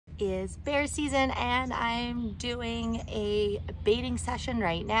is bear season and I'm doing a baiting session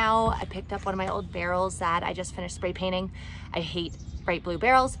right now. I picked up one of my old barrels that I just finished spray painting. I hate bright blue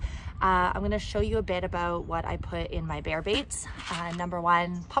barrels. I'm going to show you a bit about what I put in my bear baits. Number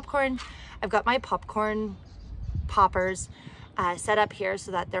one, popcorn. I've got my popcorn poppers set up here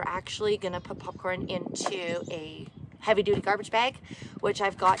so that they're actually going to put popcorn into a heavy duty garbage bag, which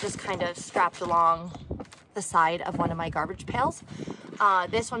I've got just kind of strapped along the side of one of my garbage pails.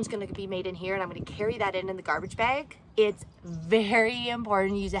 This one's going to be made in here and I'm going to carry that in the garbage bag. It's very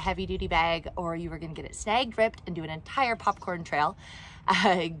important to use a heavy duty bag or you are going to get it snagged, ripped, and do an entire popcorn trail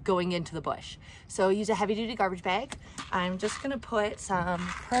going into the bush. So use a heavy duty garbage bag. I'm just going to put some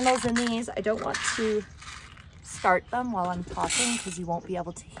kernels in these. I don't want to start them while I'm talking because you won't be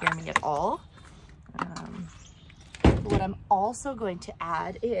able to hear me at all. What I'm also going to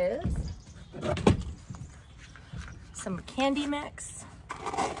add is some candy mix.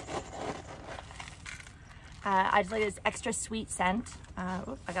 I just like this extra sweet scent.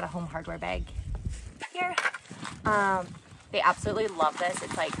 I got a Home Hardware bag here. They absolutely love this.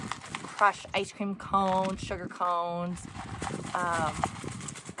 It's like crushed ice cream cones, sugar cones,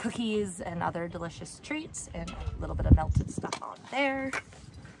 cookies, and other delicious treats, and a little bit of melted stuff on there.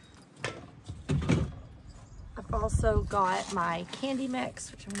 I've also got my candy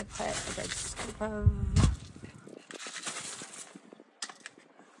mix, which I'm going to put a big scoop of.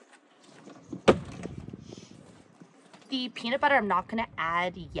 The peanut butter I'm not going to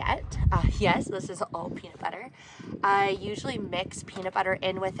add yet. Yes, this is all peanut butter. I usually mix peanut butter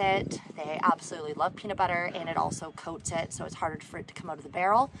in with it. They absolutely love peanut butter and it also coats it so it's harder for it to come out of the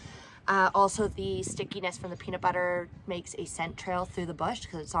barrel. Also the stickiness from the peanut butter makes a scent trail through the bush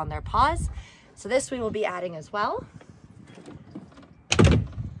because it's on their paws. So this we will be adding as well.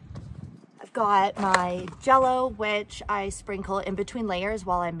 I've got my Jello, which I sprinkle in between layers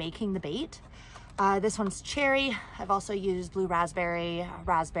while I'm making the bait. This one's cherry. I've also used blue raspberry,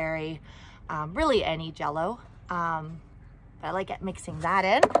 really any Jello. But I like mixing that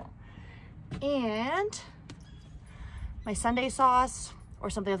in. And my Sunday sauce or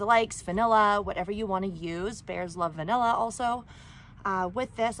something of the likes, vanilla, whatever you want to use. Bears love vanilla also.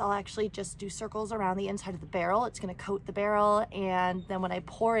 With this, I'll actually just do circles around the inside of the barrel. It's going to coat the barrel. And then when I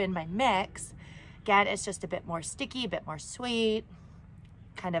pour in my mix, again, it's just a bit more sticky, a bit more sweet,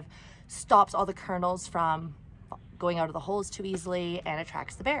 kind of stops all the kernels from going out of the holes too easily and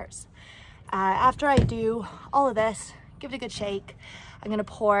attracts the bears. After I do all of this, give it a good shake, I'm going to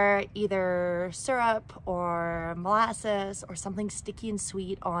pour either syrup or molasses or something sticky and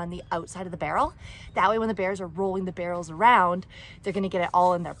sweet on the outside of the barrel. That way when the bears are rolling the barrels around, they're going to get it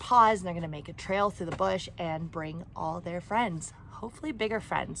all in their paws and they're going to make a trail through the bush and bring all their friends, hopefully bigger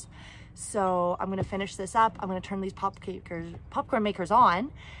friends. So I'm going to finish this up. I'm going to turn these popcorn makers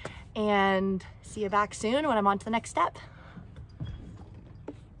on and see you back soon when I'm on to the next step.